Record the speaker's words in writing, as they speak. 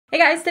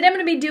guys, today I'm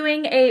going to be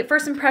doing a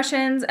first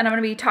impressions and I'm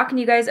going to be talking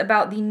to you guys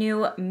about the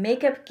new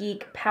Makeup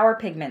Geek Power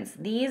Pigments.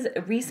 These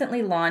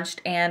recently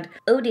launched and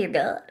oh dear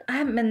God, I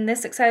haven't been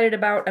this excited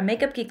about a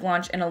Makeup Geek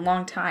launch in a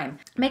long time.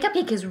 Makeup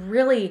Geek has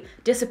really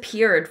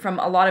disappeared from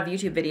a lot of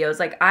YouTube videos.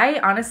 Like I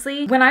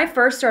honestly, when I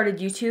first started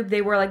YouTube,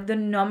 they were like the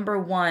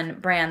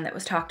 #1 brand that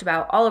was talked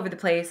about all over the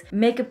place.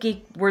 Makeup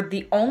Geek were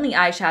the only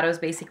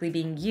eyeshadows basically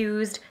being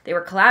used. They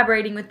were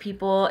collaborating with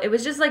people. It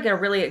was just like a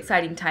really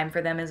exciting time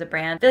for them as a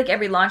brand. I feel like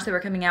every launch they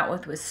were coming out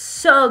with was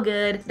so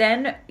good.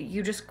 Then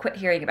you just quit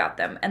hearing about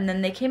them. And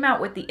then they came out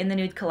with the In the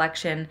Nude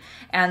collection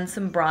and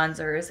some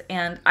bronzers.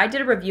 And I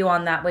did a review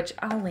on that, which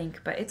I'll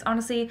link, but it's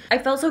honestly, I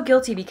felt so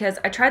guilty because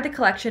I tried the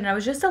collection and I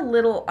was just a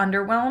little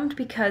underwhelmed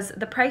because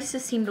the price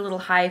just seemed a little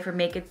high for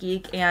Makeup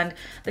Geek and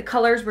the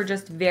colors were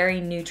just very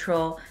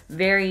neutral,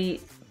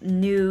 very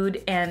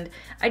nude, and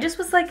I just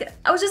was like,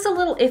 I was just a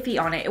little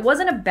iffy on it. It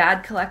wasn't a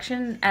bad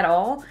collection at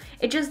all.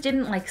 It just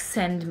didn't like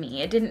send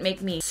me. It didn't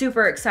make me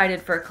super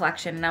excited for a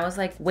collection, and I was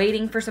like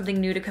waiting for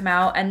something new to come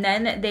out. And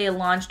then they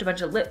launched a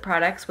bunch of lip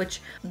products, which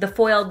the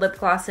foiled lip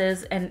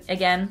glosses, and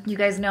again, you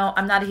guys know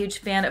I'm not a huge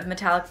fan of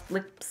metallic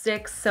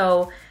lipsticks,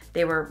 so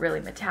they were really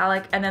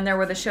metallic. And then there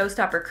were the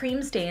Showstopper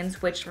cream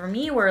stains, which for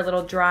me were a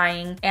little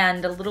drying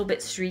and a little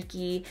bit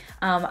streaky.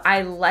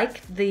 I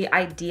like the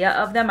idea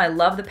of them. I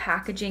love the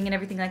packaging and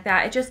everything like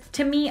that. It just,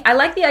 to me, I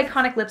like the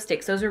iconic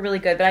lipsticks. Those are really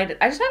good, but I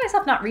just find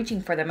myself not reaching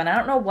for them, and I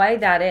don't know why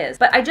that is.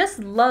 But I just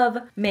love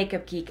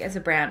Makeup Geek as a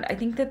brand. I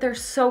think that they're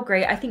so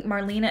great. I think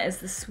Marlena is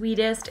the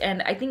sweetest,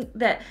 and I think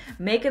that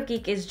Makeup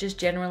Geek is just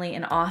generally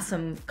an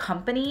awesome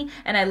company,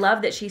 and I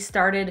love that she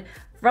started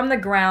from the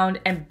ground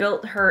and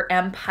built her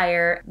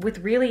empire with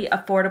really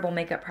affordable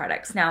makeup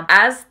products. Now,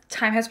 as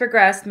time has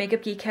progressed,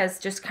 Makeup Geek has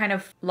just kind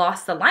of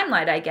lost the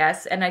limelight, I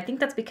guess, and I think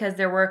that's because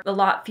there were a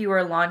lot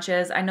fewer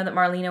launches. I know that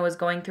Marlena was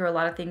going through a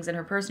lot of things in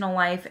her personal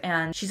life,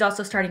 and she's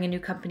also starting a new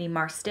company,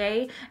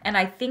 Marstay, and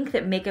I think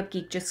that Makeup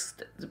Geek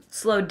just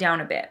slowed down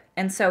a bit.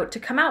 And so to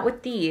come out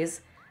with these,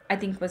 I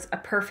think was a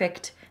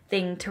perfect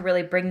thing to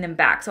really bring them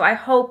back. So I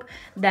hope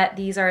that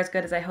these are as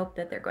good as I hope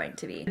that they're going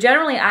to be.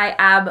 Generally, I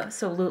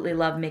absolutely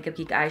love Makeup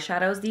Geek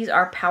eyeshadows. These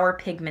are power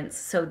pigments.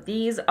 So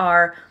these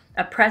are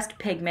a pressed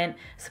pigment,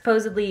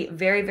 supposedly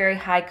very, very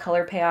high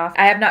color payoff.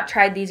 I have not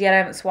tried these yet. I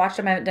haven't swatched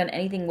them. I haven't done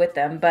anything with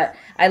them, but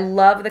I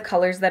love the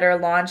colors that are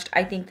launched.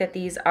 I think that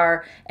these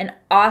are an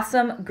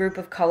awesome group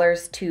of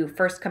colors to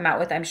first come out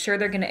with. I'm sure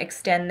they're going to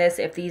extend this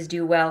if these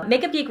do well.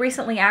 Makeup Geek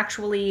recently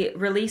actually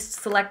released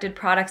selected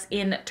products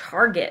in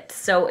Target.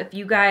 So if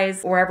you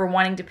guys were ever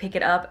wanting to pick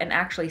it up and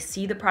actually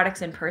see the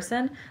products in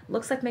person,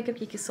 looks like Makeup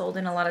Geek is sold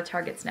in a lot of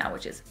Targets now,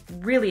 which is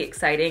really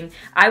exciting.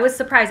 I was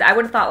surprised. I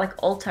would have thought like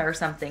Ulta or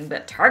something,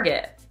 but Target.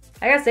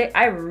 I gotta say,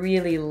 I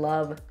really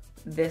love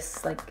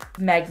this like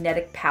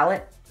magnetic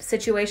palette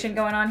situation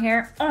going on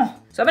here. Oh.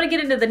 So I'm gonna get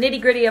into the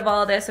nitty gritty of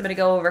all of this. I'm gonna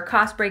go over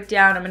cost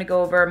breakdown. I'm gonna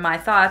go over my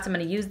thoughts. I'm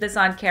gonna use this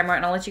on camera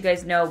and I'll let you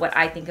guys know what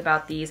I think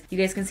about these. You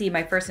guys can see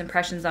my first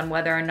impressions on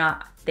whether or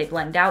not they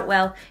blend out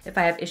well, if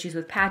I have issues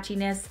with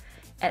patchiness,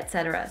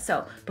 etc.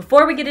 So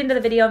before we get into the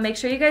video, make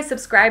sure you guys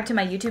subscribe to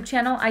my YouTube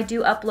channel. I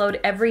do upload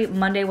every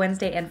Monday,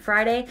 Wednesday, and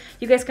Friday.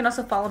 You guys can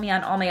also follow me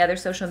on all my other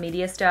social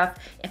media stuff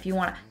if you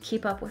want to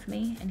keep up with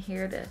me and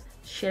hear the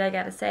shit I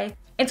gotta say.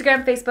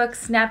 Instagram, Facebook,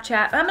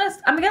 Snapchat.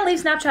 I'm gonna leave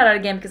Snapchat out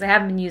again because I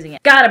haven't been using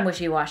it. God, I'm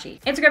wishy-washy.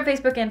 Instagram,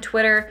 Facebook, and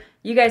Twitter.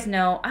 You guys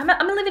know. I'm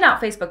leaving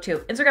out Facebook too.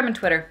 Instagram and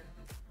Twitter.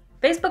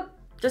 Facebook,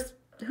 just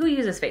who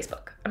uses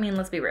Facebook? I mean,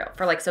 let's be real.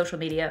 For like social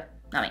media,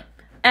 not me.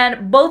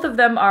 And both of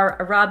them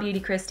are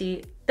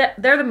RawBeautyKristi.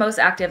 They're the most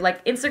active.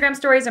 Like Instagram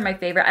stories are my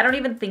favorite. I don't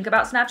even think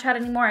about Snapchat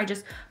anymore. I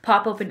just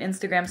pop open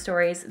Instagram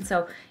stories. And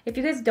so if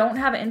you guys don't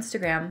have an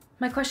Instagram,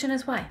 my question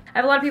is why? I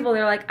have a lot of people that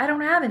are like, I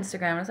don't have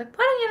Instagram. I was like,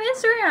 why don't you have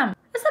Instagram?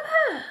 It's the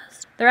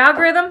best. Their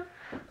algorithm,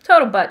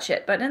 total butt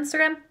shit. But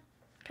Instagram,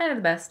 kind of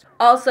the best.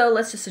 Also,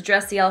 let's just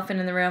address the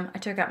elephant in the room. I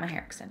took out my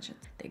hair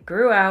extensions. They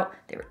grew out.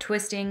 They were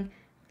twisting.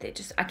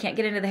 I can't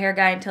get into the hair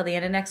guy until the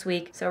end of next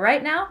week. So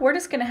right now, we're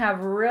just gonna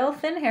have real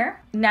thin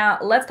hair. Now,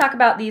 let's talk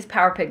about these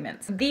power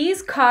pigments.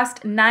 These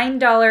cost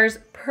 $9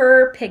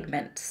 per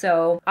pigment.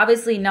 So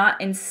obviously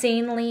not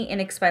insanely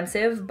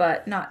inexpensive,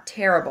 but not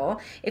terrible.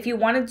 If you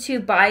wanted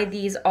to buy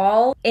these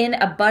all in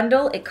a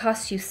bundle, it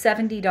costs you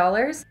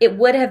 $70. It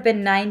would have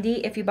been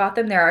 $90 if you bought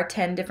them. There are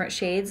 10 different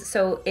shades.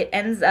 So it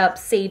ends up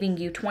saving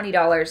you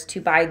 $20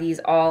 to buy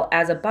these all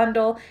as a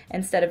bundle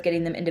instead of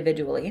getting them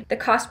individually. The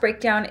cost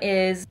breakdown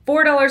is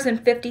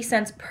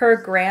 $4.50 per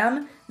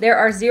gram. There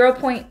are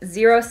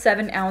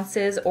 0.07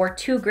 ounces or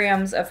 2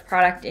 grams of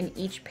product in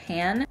each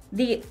pan.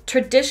 The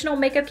traditional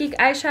Makeup Geek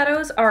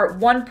eyeshadows are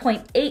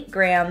 1.8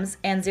 grams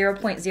and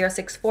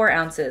 0.064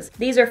 ounces.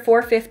 These are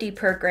 $4.50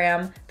 per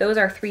gram. Those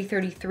are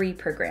 $3.33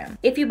 per gram.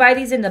 If you buy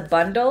these in the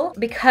bundle,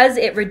 because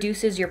it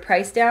reduces your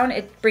price down,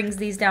 it brings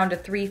these down to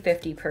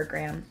 $3.50 per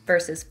gram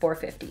versus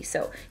 $4.50.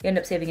 So you end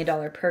up saving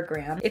 $1 per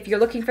gram. If you're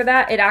looking for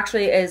that, it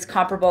actually is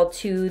comparable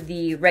to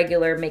the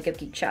regular Makeup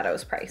Geek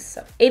shadows price.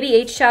 So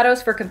ABH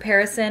shadows, for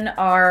comparison, comparison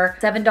are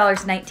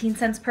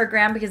 $7.19 per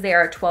gram because they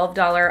are a $12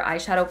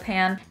 eyeshadow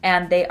pan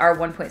and they are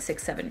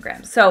 1.67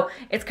 grams. So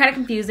it's kind of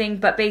confusing,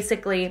 but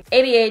basically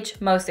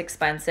ABH, most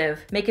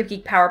expensive. Makeup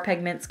Geek Power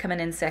Pigments coming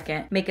in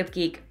second. Makeup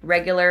Geek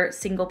regular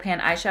single pan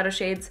eyeshadow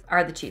shades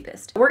are the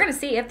cheapest. We're gonna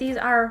see if these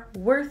are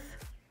worth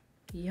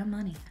your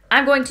money.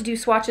 I'm going to do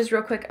swatches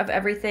real quick of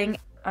everything.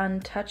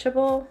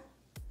 Untouchable,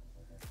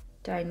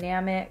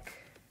 Dynamic,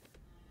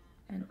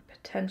 and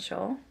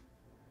Potential.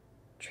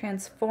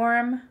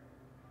 Transform,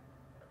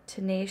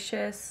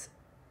 Tenacious,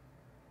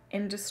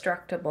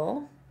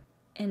 Indestructible,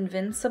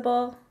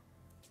 Invincible,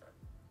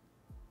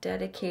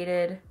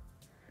 Dedicated,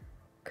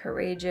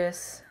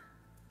 Courageous,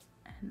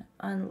 and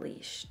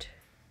Unleashed.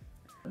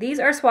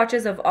 These are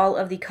swatches of all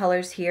of the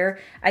colors here.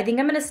 I think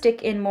I'm gonna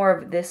stick in more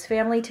of this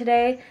family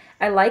today.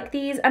 I like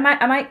these. I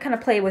might kind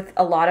of play with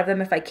a lot of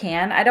them if I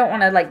can. I don't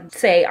wanna like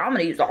say, I'm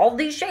gonna use all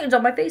these shades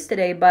on my face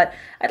today, but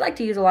I'd like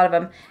to use a lot of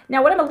them.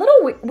 Now what I'm a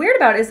little weird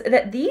about is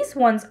that these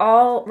ones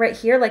all right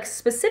here, like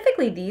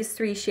specifically these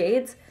 3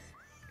 shades,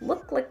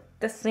 look like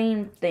the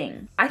same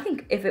thing. I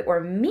think if it were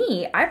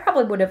me, I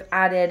probably would have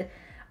added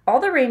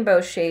all the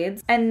rainbow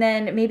shades and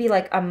then maybe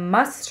like a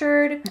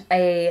mustard,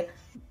 a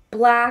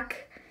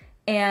black,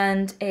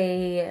 and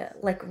a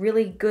like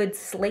really good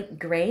slate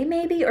gray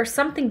maybe, or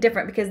something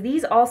different, because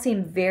these all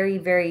seem very,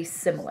 very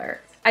similar.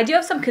 I do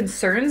have some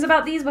concerns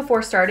about these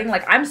before starting.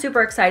 Like, I'm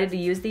super excited to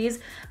use these,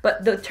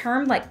 but the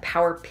term like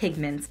power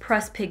pigments,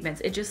 pressed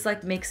pigments, it just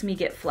like makes me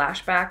get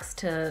flashbacks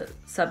to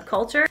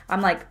subculture.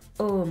 I'm like,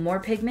 oh, more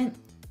pigment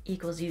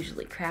equals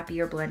usually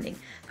crappier blending.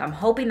 So I'm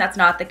hoping that's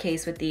not the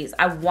case with these.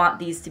 I want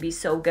these to be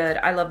so good.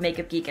 I love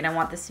Makeup Geek and I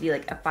want this to be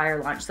like a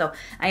fire launch. So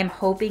I am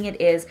hoping it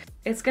is.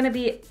 It's gonna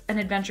be an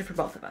adventure for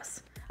both of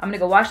us. I'm gonna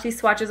go wash these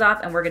swatches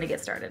off and we're gonna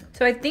get started.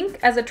 So I think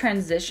as a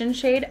transition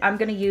shade, I'm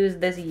gonna use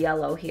this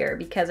yellow here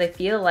because I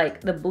feel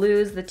like the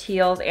blues, the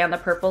teals, and the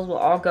purples will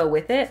all go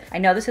with it. I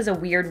know this is a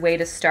weird way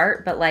to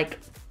start, but like,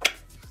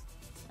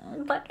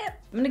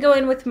 I'm gonna go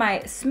in with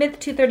my Smith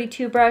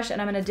 232 brush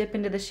and I'm gonna dip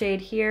into the shade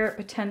here,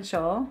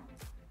 Potential.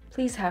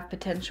 Please have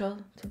potential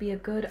to be a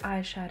good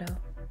eyeshadow.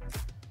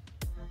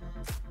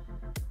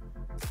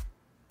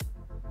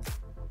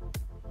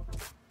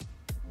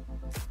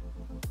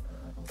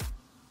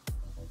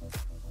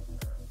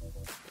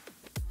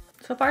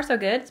 So far so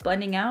good, it's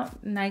blending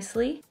out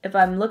nicely. If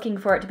I'm looking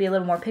for it to be a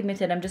little more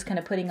pigmented, I'm just kind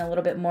of putting a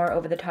little bit more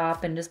over the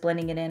top and just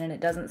blending it in, and it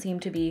doesn't seem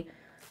to be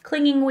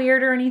clinging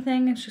weird or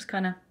anything. It's just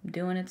kind of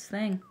doing its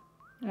thing.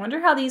 I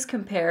wonder how these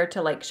compare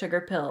to like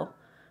Sugar Pill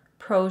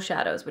Pro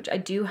shadows, which I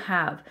do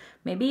have.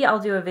 Maybe I'll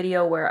do a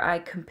video where I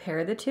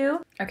compare the two.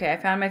 Okay, I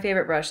found my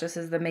favorite brush. This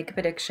is the Makeup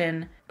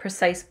Addiction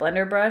Precise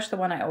Blender brush, the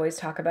one I always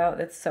talk about.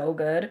 That's so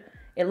good.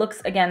 It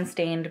looks, again,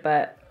 stained,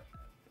 but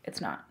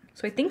it's not.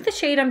 So I think the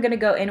shade I'm gonna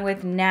go in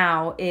with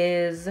now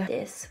is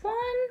this one.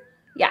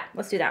 Yeah,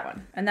 let's do that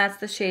one. And that's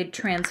the shade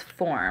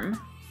Transform.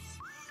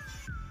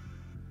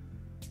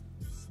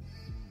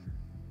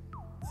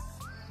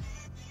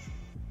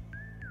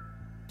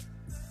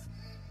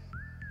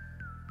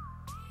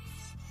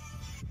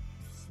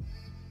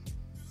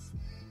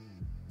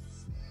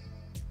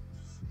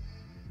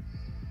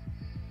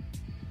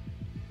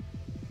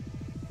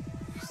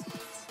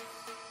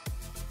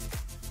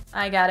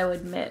 I gotta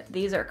admit,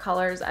 these are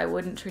colors I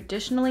wouldn't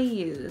traditionally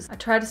use. I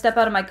tried to step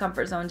out of my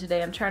comfort zone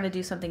today. I'm trying to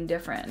do something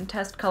different and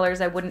test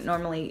colors I wouldn't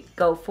normally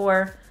go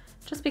for,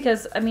 just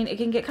because, I mean, it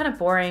can get kind of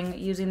boring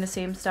using the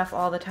same stuff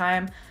all the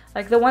time.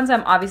 Like, the ones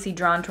I'm obviously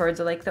drawn towards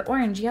are like the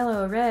orange,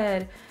 yellow,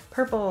 red,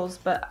 purples,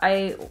 but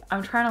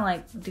I'm trying to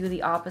like do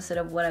the opposite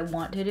of what I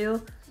want to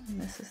do.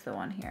 And this is the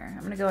one here.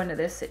 I'm gonna go into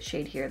this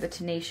shade here, the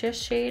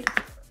Tenacious shade.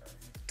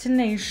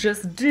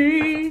 Tenacious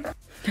D.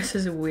 This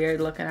is a weird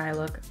looking eye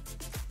look.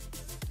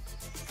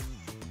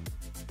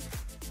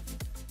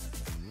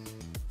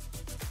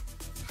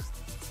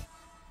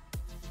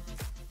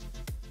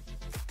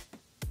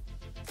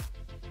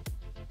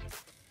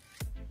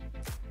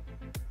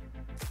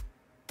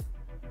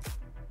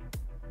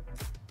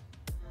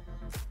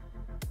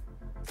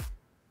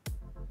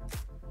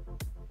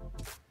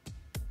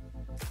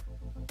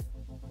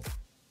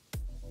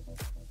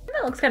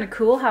 That looks kind of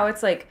cool how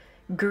it's like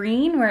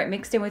green where it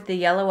mixed in with the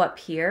yellow up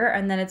here,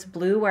 and then it's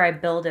blue where I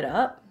build it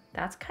up.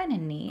 That's kind of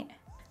neat.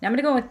 Now I'm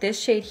gonna go with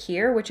this shade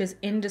here, which is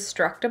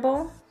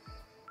Indestructible.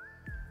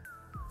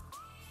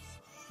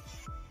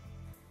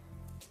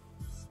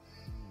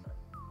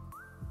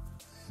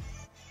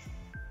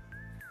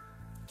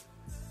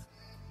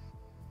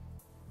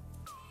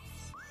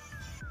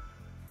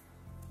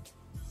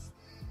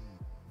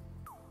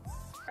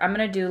 I'm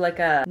gonna do like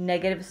a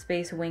negative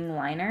space wing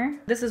liner.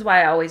 This is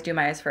why I always do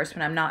my eyes first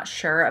when I'm not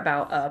sure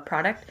about a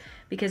product,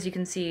 because you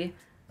can see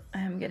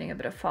I'm getting a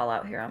bit of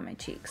fallout here on my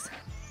cheeks.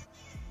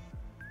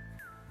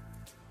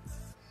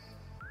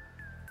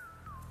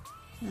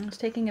 I'm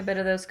just taking a bit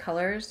of those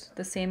colors,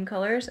 the same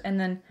colors, and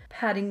then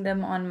patting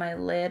them on my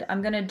lid.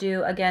 I'm gonna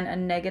do, again, a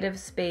negative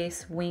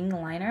space wing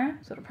liner.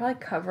 So it'll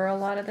probably cover a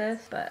lot of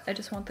this, but I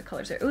just want the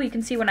colors there. Oh, you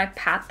can see when I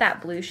pat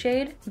that blue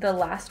shade, the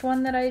last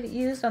one that I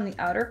used on the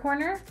outer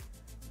corner,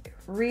 it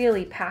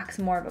really packs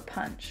more of a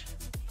punch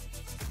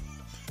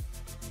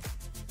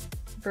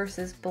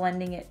versus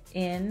blending it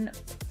in.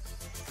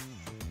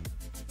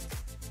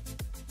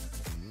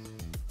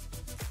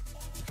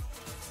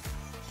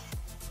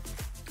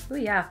 Oh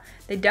yeah,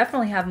 they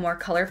definitely have more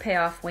color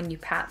payoff when you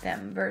pat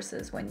them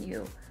versus when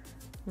you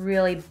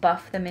really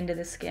buff them into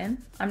the skin.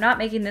 I'm not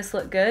making this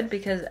look good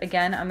because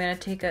again, I'm gonna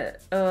take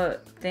a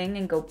thing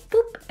and go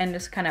boop and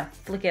just kind of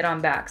flick it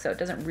on back so it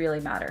doesn't really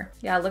matter.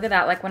 Yeah, look at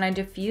that, like when I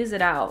diffuse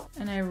it out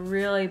and I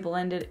really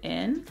blend it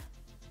in,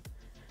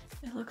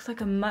 it looks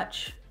like a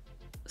much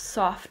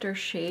softer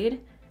shade,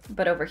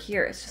 but over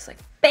here it's just like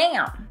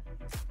bam!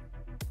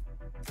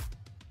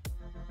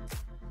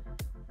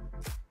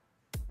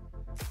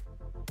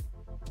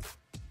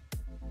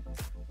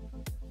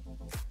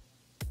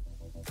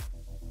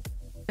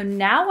 So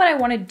now what I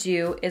want to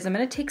do is I'm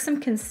going to take some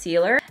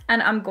concealer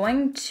and I'm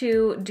going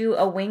to do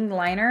a wing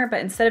liner, but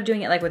instead of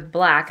doing it like with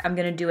black, I'm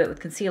going to do it with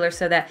concealer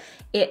so that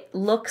it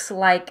looks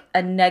like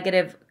a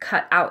negative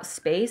cut out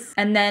space.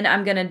 And then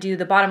I'm going to do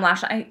the bottom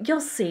lash line.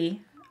 You'll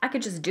see, I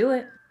could just do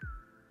it.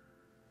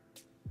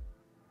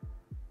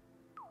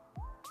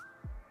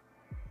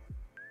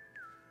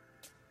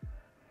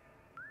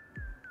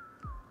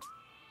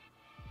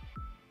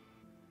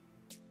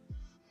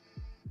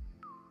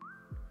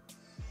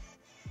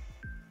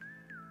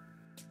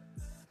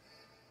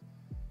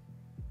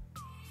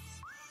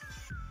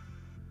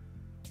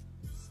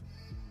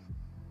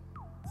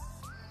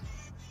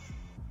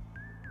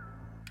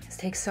 This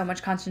takes so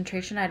much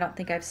concentration, I don't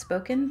think I've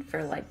spoken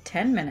for like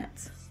 10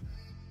 minutes.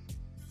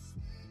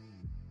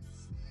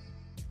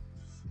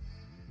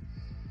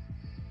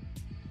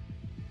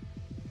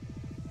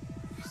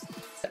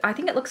 I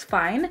think it looks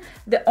fine.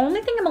 The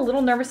only thing I'm a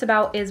little nervous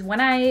about is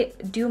when I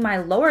do my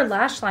lower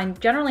lash line,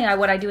 generally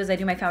what I do is I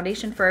do my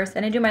foundation first,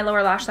 then I do my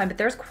lower lash line, but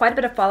there's quite a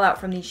bit of fallout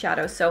from these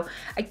shadows. So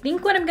I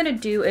think what I'm gonna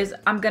do is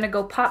I'm gonna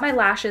go pop my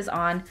lashes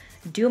on,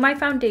 do my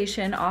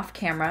foundation off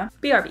camera.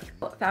 BRB.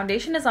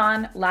 Foundation is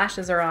on,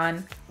 lashes are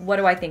on. What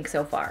do I think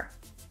so far?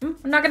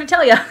 I'm not gonna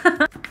tell you.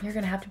 You're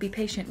gonna have to be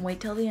patient and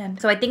wait till the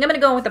end. So I think I'm gonna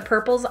go with the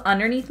purples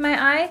underneath my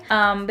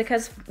eye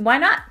because why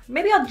not?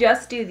 Maybe I'll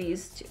just do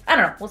these two. I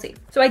don't know, we'll see.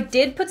 So I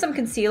did put some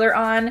concealer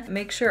on,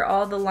 make sure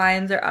all the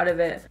lines are out of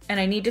it. And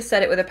I need to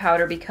set it with a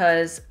powder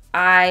because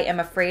I am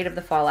afraid of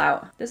the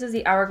fallout. This is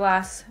the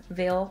Hourglass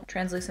Veil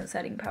Translucent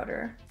Setting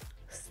Powder.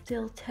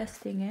 Still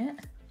testing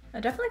it. I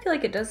definitely feel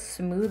like it does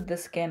smooth the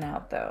skin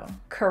out though.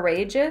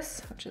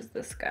 Courageous, which is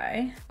this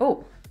guy.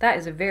 Oh, that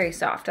is very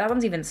soft. That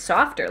one's even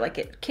softer, like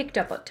it kicked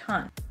up a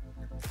ton.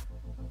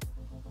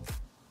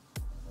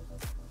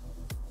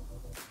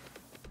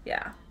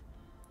 Yeah,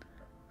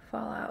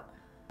 fallout.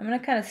 I'm gonna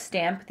kind of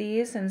stamp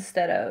these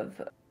instead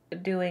of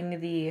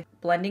doing the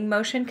blending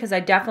motion because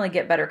I definitely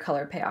get better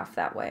color payoff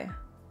that way.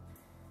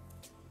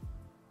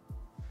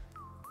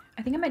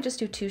 I think I might just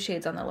do 2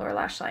 shades on the lower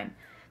lash line.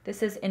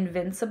 This is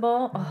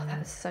Invincible. Oh,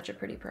 that is such a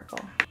pretty purple.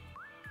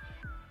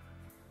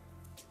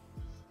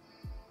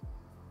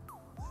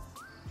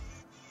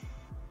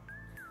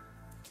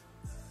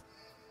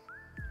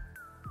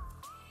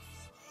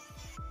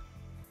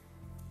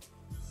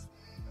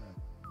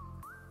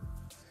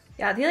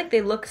 Yeah, I feel like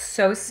they look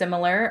so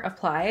similar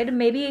applied.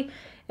 Maybe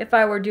if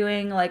I were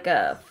doing like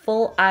a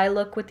full eye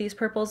look with these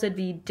purples, it'd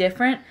be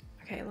different.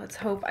 Okay, let's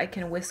hope I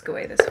can whisk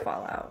away this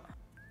fallout.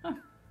 Oh,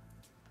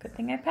 good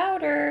thing I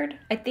powdered.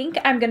 I think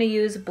I'm gonna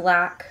use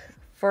black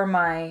for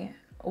my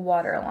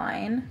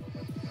waterline.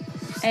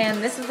 And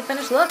this is the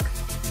finished look.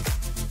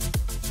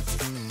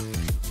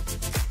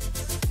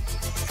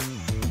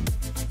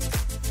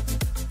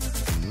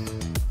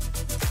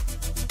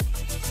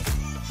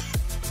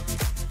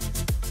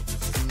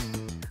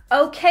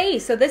 Okay,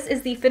 so this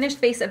is the finished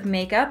face of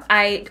makeup.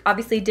 I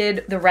obviously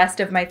did the rest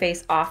of my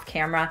face off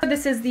camera.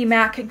 This is the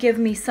MAC Give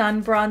Me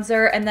Sun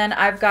bronzer, and then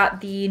I've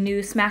got the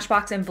new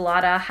Smashbox and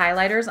Vlada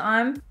highlighters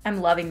on.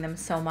 I'm loving them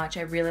so much.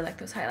 I really like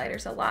those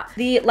highlighters a lot.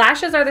 The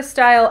lashes are the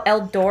style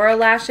Eldora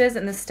lashes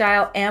in the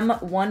style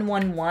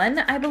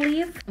M111, I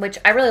believe, which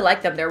I really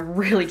like them. They're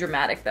really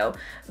dramatic though.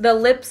 The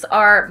lips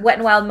are Wet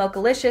n Wild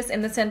Mochalicious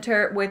in the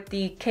center with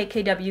the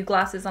KKW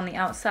glosses on the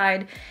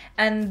outside.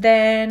 And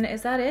then,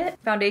 is that it?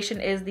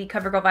 Foundation is the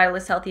CoverGirl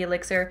Vitalist Healthy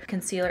Elixir.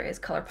 Concealer is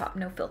Colourpop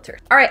No Filter.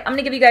 All right, I'm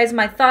gonna give you guys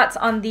my thoughts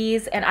on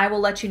these and I will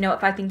let you know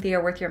if I think they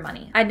are worth your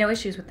money. I had no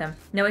issues with them.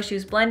 No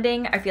issues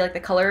blending. I feel like the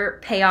color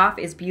payoff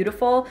is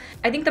beautiful.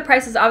 I think the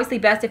price is obviously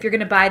best if you're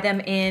gonna buy them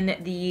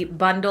in the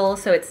bundle.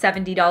 So it's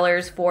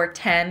 $70 for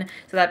 10.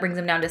 So that brings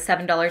them down to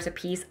 $7 a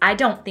piece. I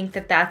don't think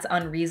that that's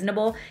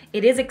unreasonable.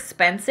 It is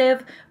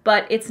expensive,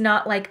 but it's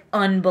not like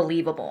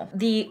unbelievable.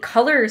 The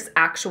colors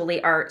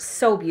actually are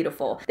so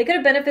beautiful. They could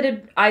have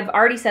benefited, I've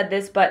already said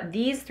this, but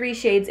these 3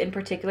 shades in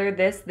particular,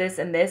 this,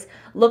 and this,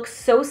 look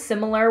so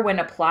similar when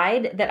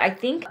applied that I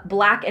think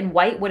black and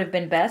white would have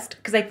been best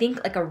because I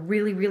think like a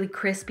really, really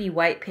crispy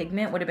white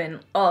pigment would have been,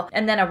 oh,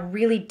 and then a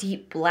really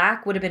deep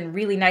black would have been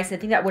really nice. I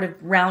think that would have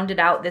rounded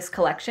out this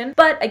collection.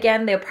 But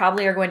again, they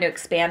probably are going to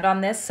expand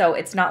on this, so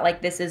it's not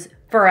like this is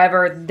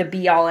forever the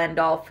be all end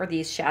all for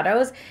these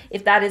shadows.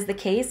 If that is the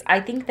case, I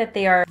think that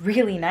they are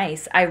really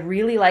nice. I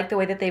really like the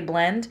way that they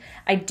blend.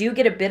 I do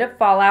get a bit of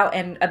fallout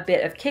and a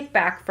bit of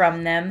kickback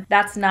from them.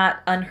 That's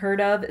not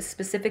unheard of,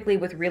 specifically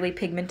with really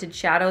pigmented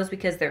shadows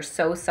because they're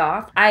so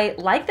soft. I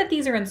like that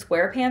these are in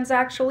square pans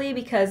actually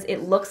because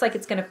it looks like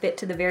it's gonna fit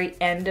to the very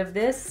end of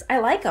this. I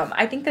like them.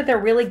 I think that they're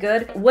really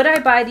good. Would I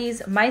buy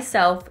these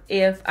myself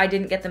if I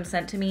didn't get them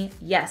sent to me?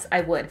 Yes,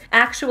 I would.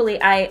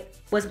 Actually, I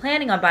was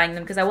planning on buying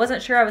them because I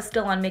wasn't sure I was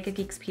still on Makeup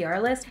Geek's PR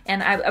list,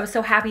 and I was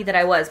so happy that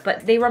I was.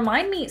 But they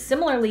remind me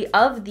similarly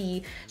of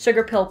the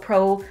Sugar Pill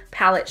Pro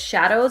palette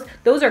shadows.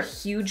 Those are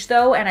huge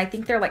though, and I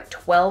think they're like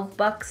 12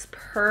 bucks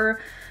per,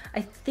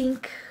 I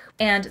think.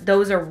 And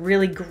those are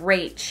really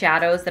great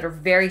shadows that are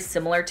very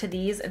similar to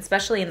these,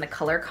 especially in the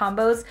color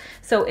combos.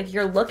 So if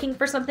you're looking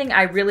for something,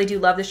 I really do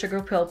love the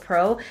Sugar Pill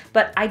Pro,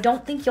 but I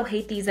don't think you'll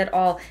hate these at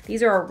all.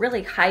 These are a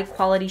really high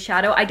quality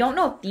shadow. I don't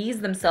know if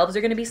these themselves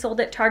are gonna be sold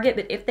at Target,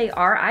 but if they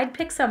are, I'd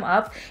pick some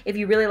up if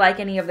you really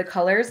like any of the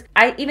colors.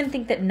 I even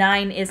think that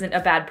 $9 isn't a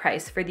bad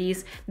price for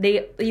these.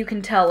 You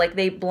can tell, like,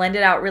 they blend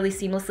it out really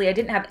seamlessly. I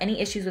didn't have any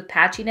issues with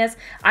patchiness.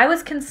 I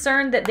was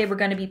concerned that they were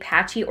gonna be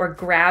patchy or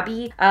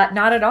grabby.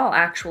 Not at all,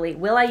 actually.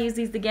 Will I use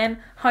these again?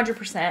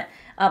 100%.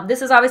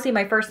 This is obviously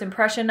my first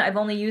impression. I've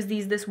only used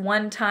these this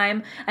one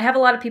time. I have a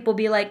lot of people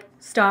be like,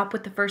 stop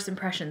with the first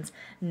impressions.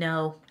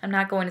 No, I'm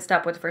not going to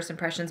stop with the first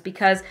impressions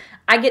because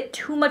I get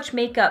too much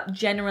makeup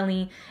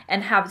generally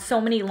and have so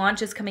many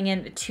launches coming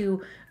in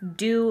to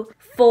do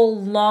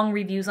full long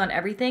reviews on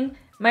everything.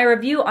 My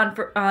review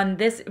on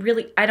this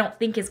really, I don't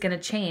think is gonna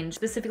change,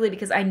 specifically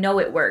because I know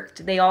it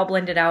worked. They all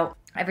blended out.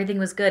 Everything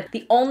was good.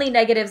 The only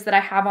negatives that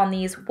I have on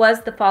these was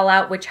the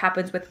fallout, which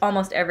happens with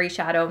almost every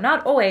shadow.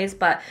 Not always,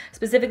 but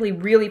specifically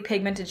really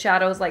pigmented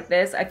shadows like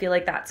this. I feel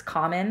like that's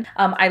common.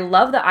 I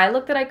love the eye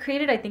look that I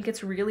created. I think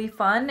it's really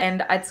fun,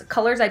 and it's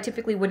colors I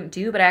typically wouldn't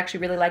do, but I actually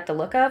really like the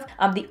look of.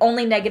 The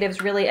only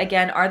negatives really,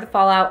 again, are the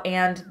fallout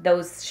and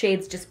those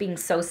shades just being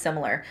so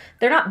similar.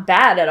 They're not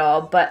bad at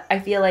all, but I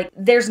feel like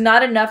there's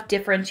not enough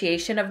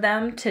differentiation of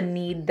them to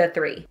need the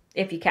 3,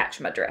 if you catch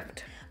my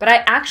drift. But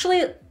I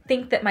actually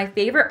think that my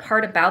favorite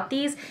part about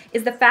these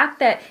is the fact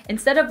that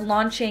instead of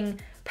launching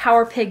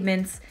Power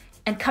Pigments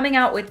and coming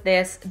out with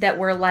this that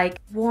were like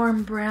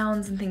warm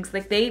browns and things,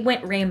 like they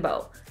went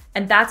rainbow.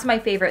 And that's my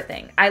favorite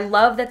thing. I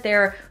love that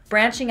they're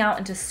branching out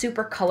into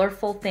super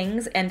colorful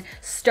things and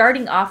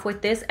starting off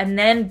with this and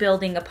then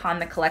building upon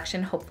the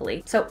collection,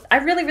 hopefully. So I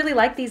really, really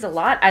like these a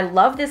lot. I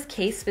love this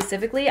case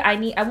specifically.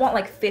 I want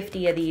like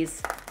 50 of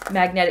these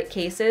magnetic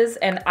cases,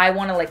 and I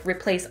want to like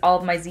replace all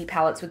of my Z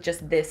palettes with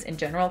just this in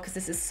general because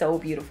this is so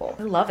beautiful.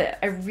 I love it.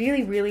 I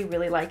really, really,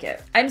 really like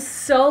it. I'm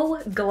so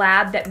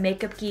glad that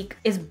Makeup Geek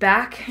is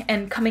back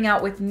and coming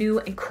out with new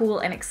and cool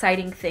and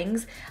exciting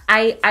things.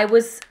 I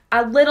was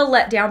a little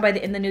let down by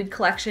the In the Nude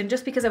collection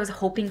just because I was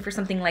hoping for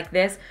something like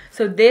this.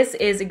 So this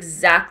is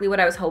exactly what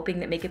I was hoping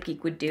that Makeup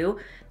Geek would do.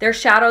 Their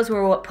shadows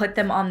were what put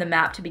them on the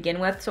map to begin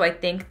with. So I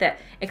think that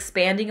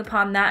expanding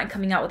upon that and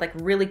coming out with like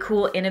really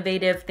cool,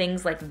 innovative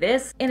things like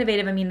this.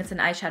 Innovative, I mean, it's an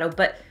eyeshadow,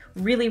 but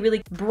really,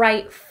 really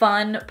bright,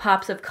 fun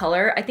pops of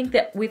color. I think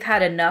that we've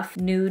had enough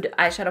nude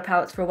eyeshadow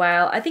palettes for a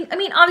while. I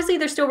mean, obviously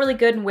they're still really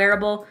good and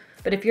wearable,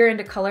 but if you're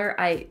into color,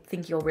 I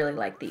think you'll really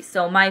like these.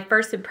 So my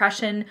first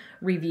impression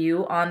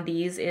review on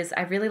these is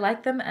I really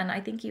like them, and I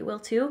think you will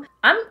too.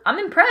 I'm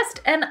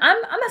impressed, and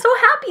I'm so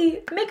happy.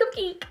 Makeup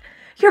Geek,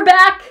 you're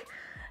back,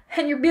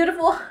 and you're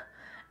beautiful,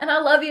 and I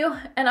love you,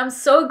 and I'm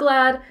so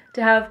glad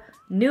to have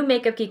new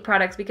Makeup Geek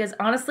products because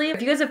honestly,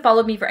 if you guys have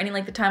followed me for any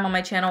length of time on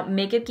my channel,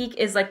 Makeup Geek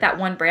is like that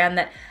one brand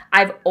that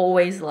I've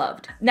always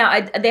loved. Now,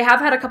 they have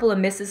had a couple of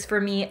misses for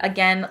me,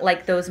 again,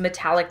 like those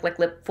metallic, like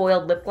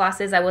foiled lip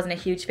glosses. I wasn't a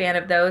huge fan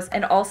of those.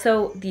 And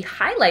also the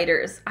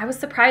highlighters, I was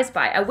surprised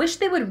by. I wish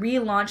they would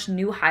relaunch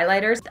new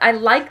highlighters. I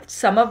liked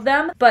some of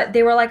them, but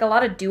they were like a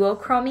lot of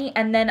duochrome.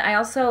 And then I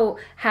also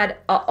had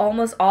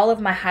almost all of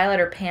my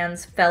highlighter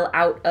pans fell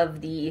out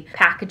of the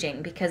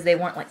packaging because they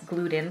weren't like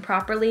glued in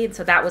properly. And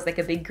so that was like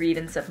a big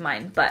grievance of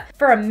mine. But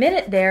for a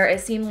minute there, it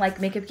seemed like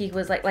Makeup Geek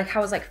was like how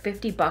it was like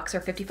 50 bucks or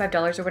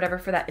 $55 or whatever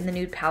for that In the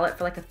Nude palette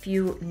for like a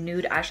few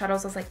nude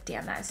eyeshadows. I was like,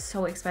 damn, that is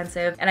so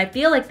expensive. And I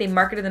feel like they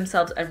marketed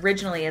themselves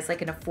originally as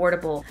like an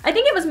affordable, I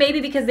think it was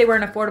maybe because they were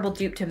an affordable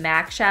dupe to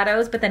MAC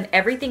shadows, but then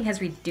everything has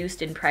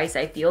reduced in price,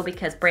 I feel,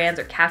 because brands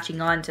are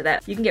catching on to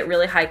that. You can get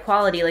really high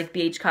quality like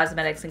BH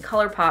Cosmetics and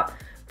Colourpop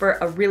for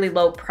a really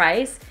low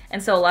price.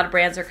 And so a lot of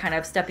brands are kind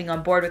of stepping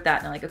on board with that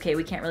and they're like, okay,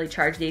 we can't really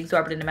charge the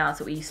exorbitant amounts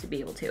that we used to be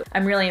able to.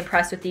 I'm really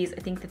impressed with these. I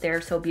think that they're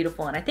so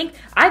beautiful, and I think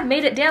I've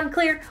made it damn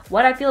clear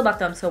what I feel about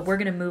them, so we're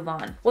gonna move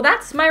on. Well,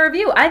 that's my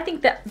review. I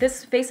think that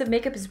this face of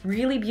makeup is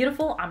really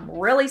beautiful. I'm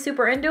really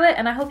super into it,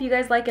 and I hope you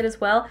guys like it as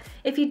well.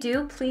 If you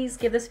do, please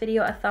give this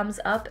video a thumbs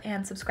up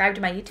and subscribe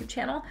to my YouTube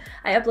channel.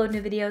 I upload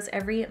new videos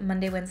every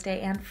Monday,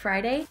 Wednesday, and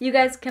Friday. You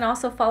guys can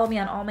also follow me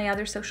on all my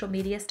other social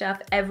media stuff.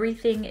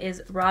 Everything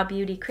is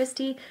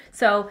RawBeautyKristi.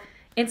 So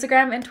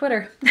Instagram and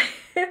Twitter.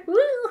 Woo!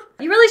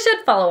 You really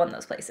should follow on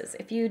those places.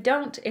 If you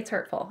don't, it's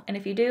hurtful. And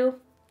if you do,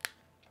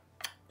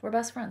 We're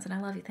best friends and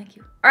I love you. Thank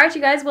you. All right, you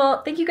guys.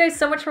 Well, thank you guys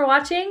so much for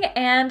watching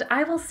and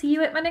I will see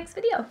you at my next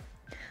video.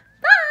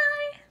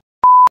 Bye!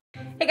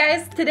 Hey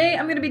guys, today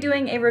I'm gonna be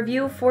doing a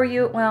review for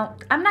you. Well,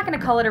 I'm not gonna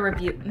call it a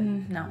review.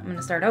 No, I'm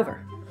gonna start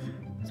over.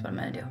 That's what I'm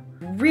gonna do.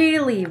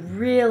 Really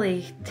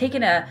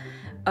taking a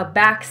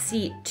back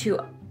seat to,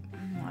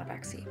 not a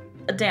back seat.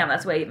 Damn,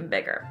 that's way even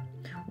bigger.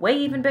 Way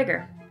even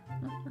bigger.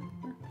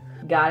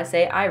 Gotta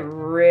say, I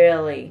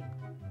really,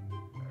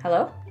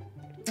 hello?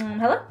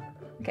 Hello?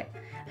 Okay.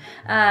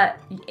 I'm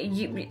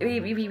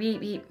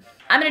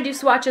gonna do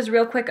swatches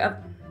real quick of,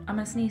 I'm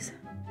gonna sneeze.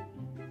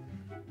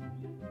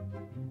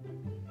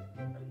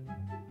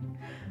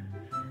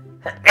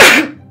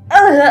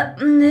 Oh,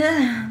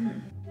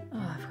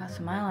 I've got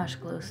some eyelash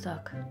glue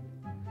stuck.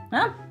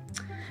 Well,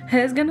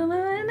 it's gonna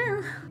let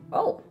now.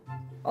 Oh.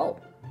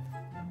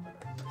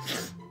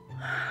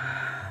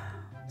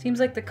 Seems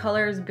like the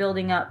color is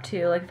building up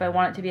too. Like if I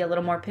want it to be a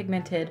little more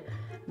pigmented,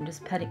 I'm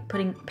just patting.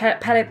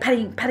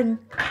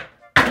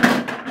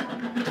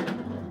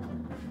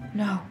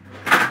 No.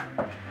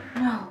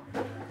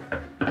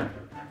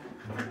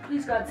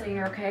 Please God say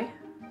you're okay.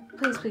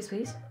 Please.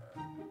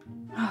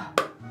 Oh.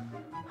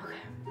 Okay.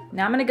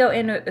 Now I'm gonna go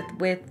in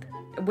with.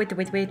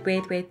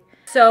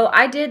 So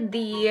I did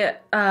the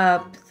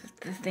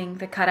thing,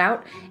 the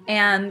cutout,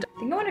 and I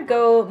think I want to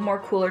go more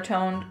cooler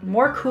toned,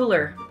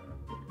 cooler.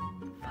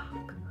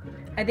 Fuck.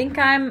 I think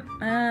I'm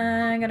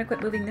gonna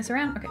quit moving this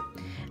around. Okay.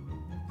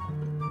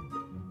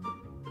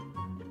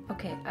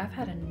 Okay, I've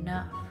had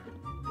enough.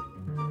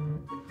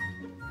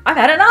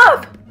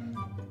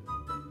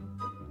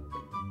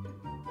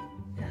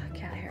 Ugh,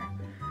 cat hair.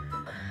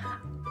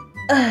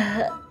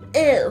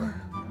 Ew.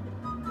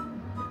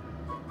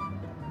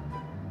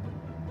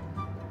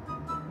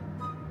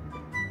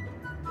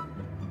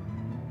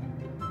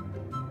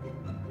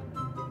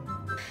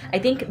 I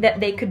think that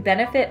they could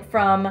benefit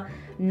from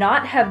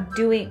not have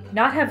doing.